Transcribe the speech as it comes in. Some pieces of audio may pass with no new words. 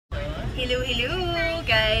Hello, hello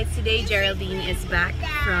guys! Today Geraldine is back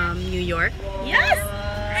from New York. Yes!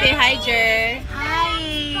 Say hi, Jer!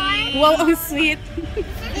 Hi! Wow, ang sweet!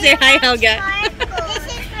 Say hi, Helga!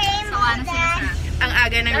 Ang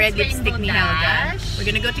aga ng red lipstick ni Helga. We're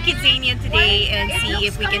gonna go to Kidzania today and see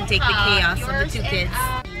if we can take the chaos of the two kids.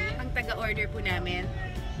 Ang taga-order po namin.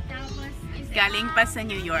 Galing pa sa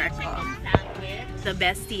New York. Oh. The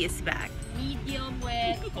bestie is back. Medium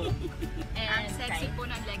with Coke. And sexy po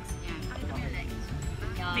ng legs niya. Pakita mo yung legs.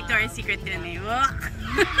 Victoria's Secret din eh.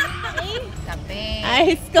 Kape.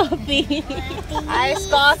 Ice coffee. Ice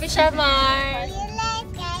coffee siya, Mar.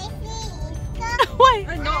 Why?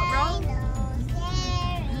 No, bro.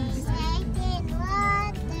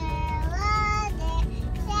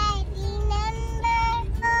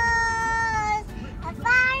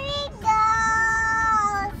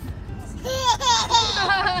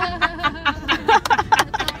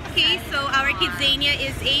 Okay, so our Kidzania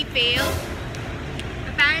is a fail.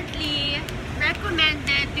 Apparently,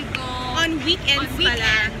 recommended to go On weekends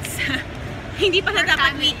pala. Hindi pala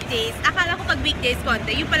dapat weekdays. Akala ko pag weekdays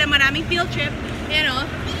konti. Yung pala maraming field trip. You know,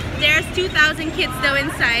 there's 2,000 kids though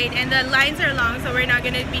inside and the lines are long, so we're not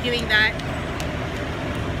gonna be doing that.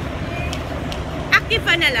 Active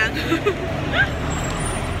fun na lang.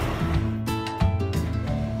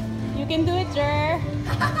 You can do it, Jer.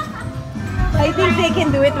 I think they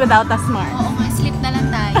can do it without us, Mar. Oo nga, sleep na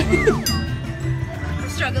lang tayo. The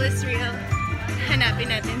struggle is real.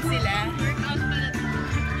 Hanapin natin sila. Workout pala ito.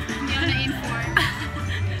 Hindi ako na-inform.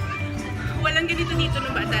 Walang ganito dito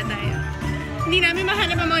nung bata tayo. Hindi namin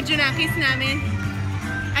mahanap ang mga junakis namin.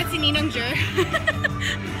 At si Ninong Jer.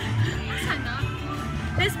 Sana?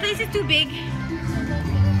 This place is too big.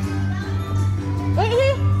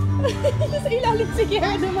 Sa ilalim si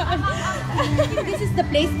Kiara naman. This is the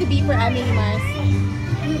place to be for Amelie Mars.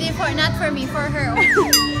 Hindi, not for me, for her.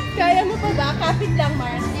 Kaya mo pa ba? Kapit lang,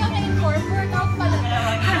 Mars. Hindi ako na-inform. Workout pala ito.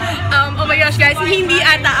 Oh my gosh guys, hindi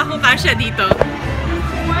ata ako kasya dito.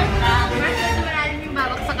 Mars, ito malalim yung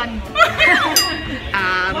babaksakan mo.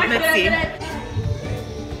 Let's see.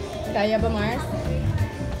 Kaya ba, Mars?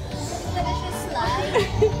 Hindi siya slide.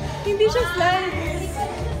 Hindi siya slide.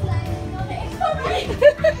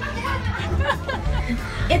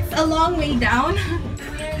 It's a long way down.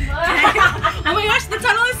 Oh my gosh, the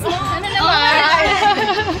tunnel is small. Ano naman?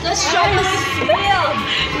 Let's show us real.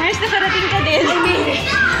 Mars, nakarating ka din.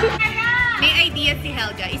 May idea si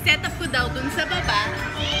Helga. I-set up ko daw dun sa baba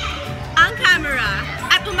ang camera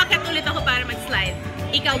at umakyat ulit ako para mag-slide.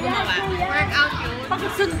 Ikaw gumawa. Workout yun.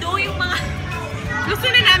 Pakisundo yung mga... Gusto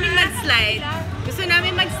na namin mag-slide. Gusto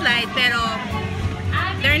namin mag-slide pero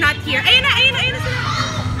they're not here. Ayun na, ayun na, ayun na sila.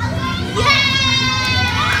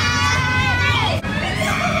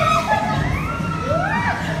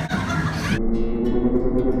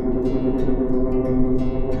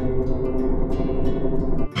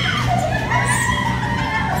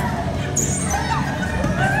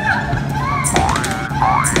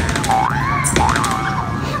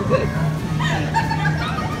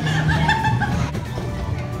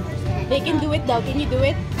 They can do it daw. Can you do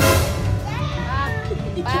it?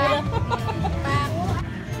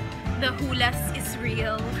 The hulas is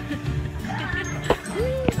real.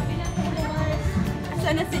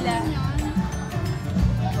 Sana sila?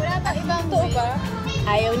 Wala pa ibang Totoo ba?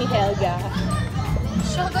 Ayaw ni Helga.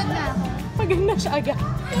 Shogod na ako. Pagod na siya agad.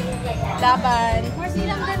 Laban. Mars,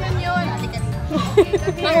 ilang ganun yun.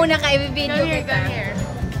 Manguna ka, i-video kita.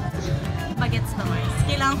 Bagets pa, Mars.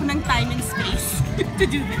 Kailangan ko ng time and space to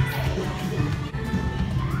do this.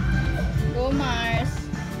 Go, Mars.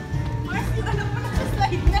 Mars, alam mo na sa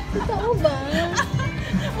slide na. Totoo ba?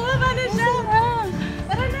 Oo, paano siya?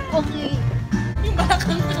 Tara na. Okay. Yung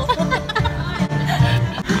bakang ko.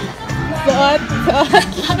 Suot, suot.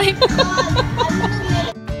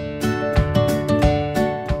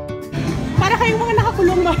 Para kayong mga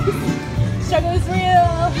nakakulong, Mars. Struggle is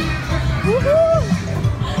real. Woohoo!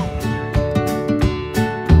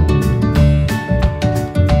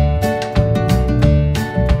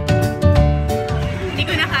 Hindi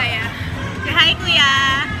ko na kaya. Hi, Kuya!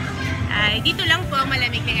 Ay, dito lang po ang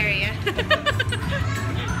malamig na area.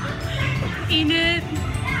 Init!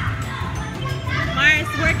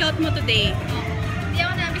 Mars, workout mo today. Hindi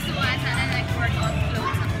ako nabisuan. Sana nag-workout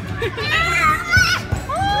clothes ako.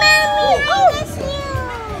 Mommy! I miss you!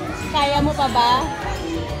 Kaya mo pa ba?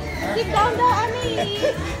 Sit down daw,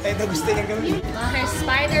 Amelie! Ito gusto niyang gawin. Her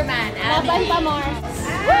Spider-Man. Laban pa, Mars!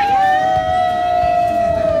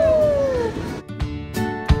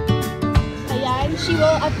 Ayan, she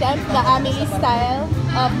will attempt the Amelie style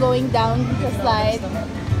of going down the slide.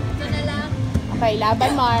 Ito na lang. Okay,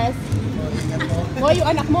 laban, Mars. Mo, yung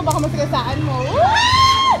anak mo, baka masigasaan mo.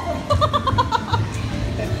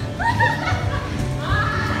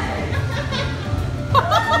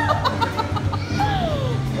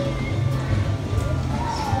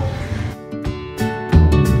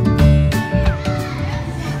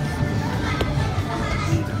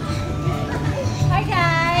 Hi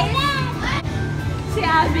guys! Si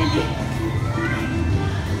Amelie.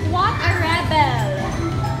 What a rebel!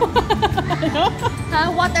 Huh?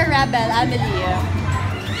 What a rebel, Amelie.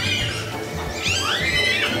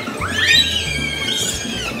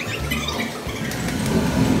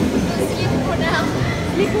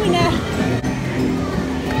 Sleep muna.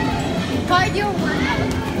 Cardio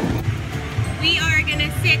workout. We are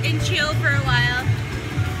gonna sit and chill for a while.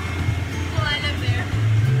 Koala bear.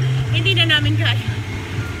 Hindi na namin kaya.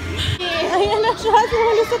 Ayan na siya.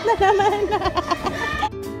 Sumulusot na naman.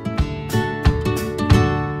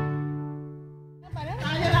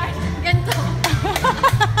 Ganito.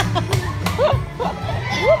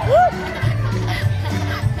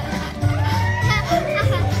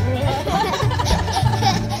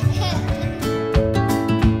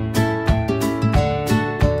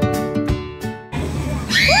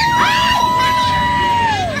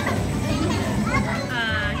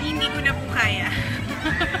 Hindi ko na po kaya.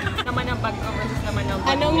 Naman ang bag ko versus naman ang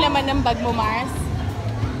bag. Anong laman ng bag mo, Mars?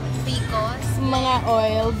 Because Mga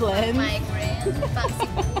oil blend. migraine,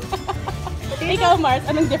 Ikaw, Mars,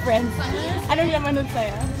 anong difference? Anong laman nun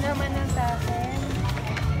sa'yo? naman ang sa akin.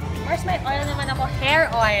 Mars, may oil naman ako. Hair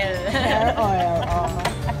oil. Hair oil. Oh.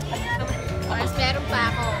 Mars, meron pa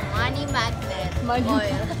ako. Money magnet Money-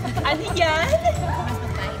 oil. Ano yan? Mas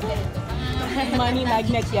mapahit ganito. Money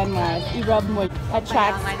magnet yan, Mars. I-rub mo.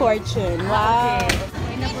 Attracts fortune. Wow.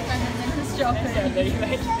 Inabutan naman sa strawberry.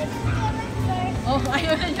 Oh,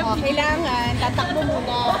 ayaw na niya. Oh, kailangan, tatakbo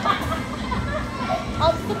muna.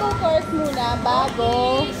 Obstacle course muna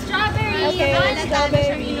bago. Strawberry! Okay, Halata strawberry.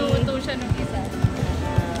 na siya, inuuto siya nung isa.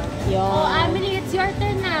 Yun. Oh, Amelie, it's your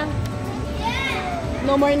turn na.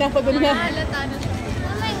 No more na, pagod na. Halata na siya.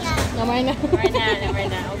 No more na. Never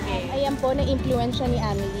na, okay. Ayan po, na-influensya ni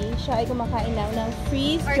Amelie. Siya ay kumakain now ng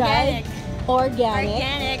freeze-dried.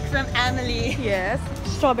 Organic. from Amelie. Yes.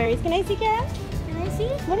 Strawberries. Can I see, Kara? Can I see?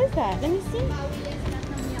 What is that? Let me see.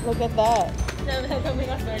 Look at that.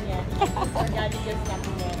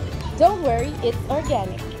 Don't worry, it's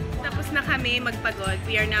organic. Tapos na kami magpagod.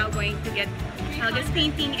 We are now going to get Helga's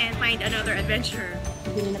painting and find another adventure.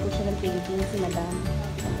 Bili na po siya ng painting si Madam.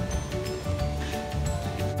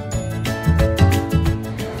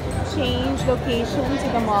 Change location to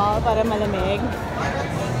the mall para malamig.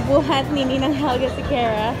 Buhat nini ng Helga si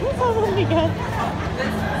Kara. Oh my God.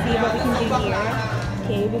 See what we can do here.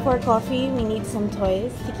 Okay, before coffee, we need some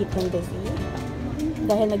toys to keep them busy.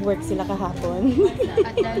 Dahil nag-work sila kahapon.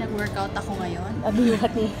 At dahil nag-workout ako ngayon.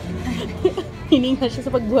 Abinuhat ni. Hininga siya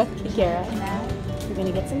sa pagbuhat kay Kara. We're gonna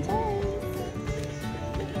get some toys.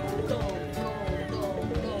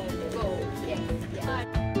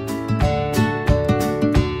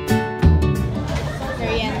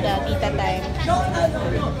 Merienda, tita time.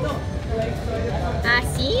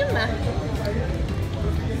 Asim!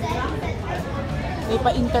 May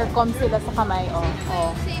pa-intercom sila sa kamay, oh.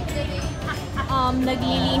 Oh.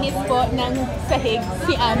 Naglilinis po ng sahig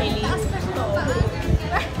si Amelie.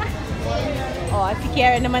 Oh, at si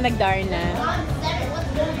Kiara naman nagdarna.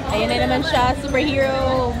 Ayan na naman siya,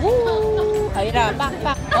 superhero. Woo! Ayun na, pak.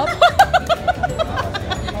 Op.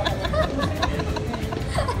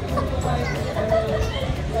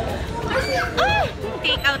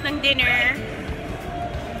 Take out ng dinner.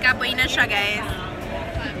 Kapoy na siya, guys.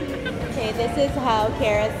 Okay, this is how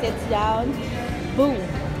Kara sits down. Boom!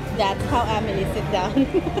 That's how Amelie sits down.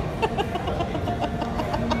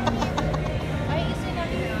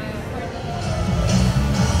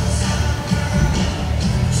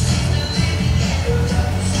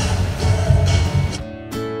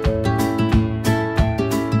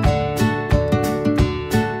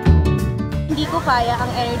 Hindi ko kaya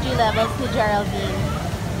ang energy levels ni Geraldine.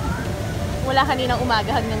 Wala kaninang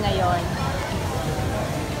umaga hanggang ngayon.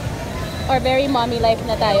 Or very mommy life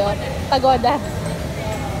na tayo. Pagoda.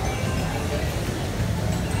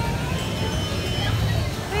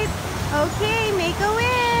 Wait. Okay, make a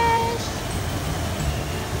wish.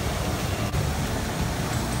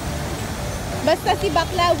 Basta si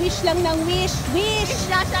Bakla, wish lang ng wish. Wish! Wish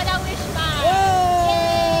lang siya ng wish pa! Whoa!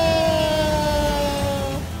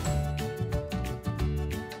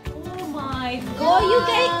 Oh my God! Oh, you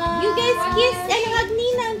guys kiss and hug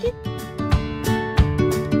Nina.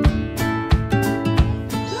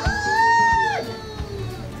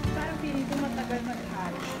 Parang feeling ko matagal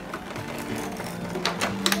mag-hatch.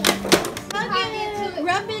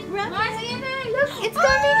 Look, it's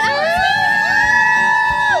coming out!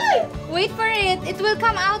 Wait for it. It will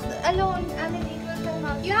come out alone. I mean, it will come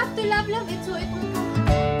out. You have to love it so it will come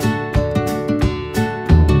out.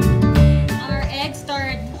 Our egg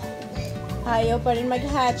start. Ayaw pa rin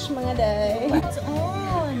mag-hatch, mga day. It's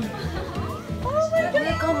on. Oh my God! It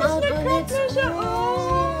will come out on its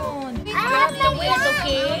own. Grab the wings,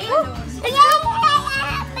 okay?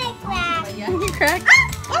 Crack?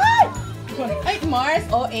 Ay, Mars!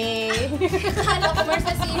 O-A! Kala ko Mars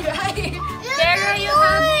na si Rai. There you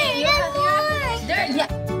have it. You have it. There, yeah.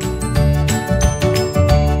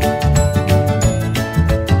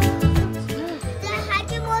 The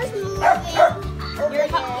Hatchimals moving. Oh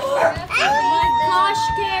my gosh,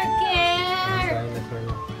 care.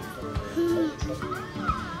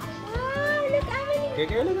 Look,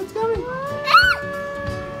 look, it's coming.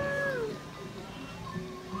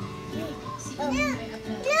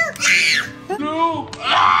 No!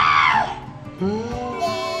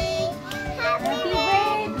 Happy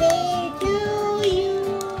birthday to you!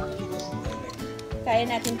 Kaya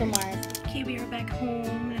natin to, Mars. Okay, we are back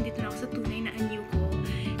home. Nandito na ako sa tunay na anyo ko.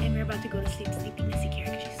 And we're about to go to sleep. Sleeping na si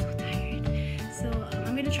Kara because she's so tired. So,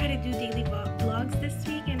 I'm gonna try to do daily vlogs this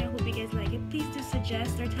week. And I hope you guys like it. Please do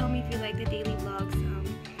suggest or tell me if you like the daily vlogs.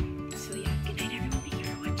 So yeah, good night everyone. Thank you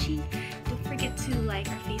for watching. Don't forget to like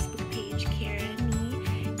our Facebook page, Kara and me,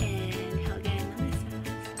 and Helga and Melissa.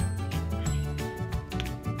 So, yeah, bye.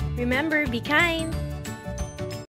 Remember, be kind.